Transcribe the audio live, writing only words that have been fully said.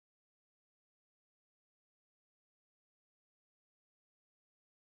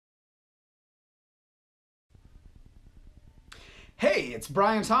Hey, it's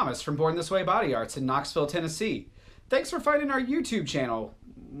Brian Thomas from Born This Way Body Arts in Knoxville, Tennessee. Thanks for finding our YouTube channel.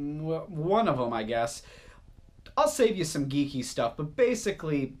 One of them, I guess. I'll save you some geeky stuff, but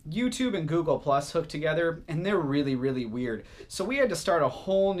basically, YouTube and Google Plus hook together, and they're really, really weird. So we had to start a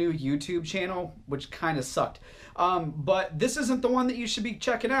whole new YouTube channel, which kind of sucked. But this isn't the one that you should be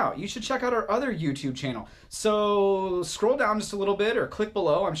checking out. You should check out our other YouTube channel. So scroll down just a little bit or click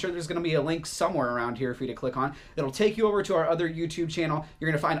below. I'm sure there's going to be a link somewhere around here for you to click on. It'll take you over to our other YouTube channel. You're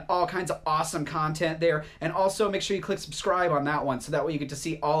going to find all kinds of awesome content there. And also make sure you click subscribe on that one so that way you get to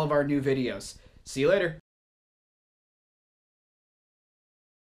see all of our new videos. See you later.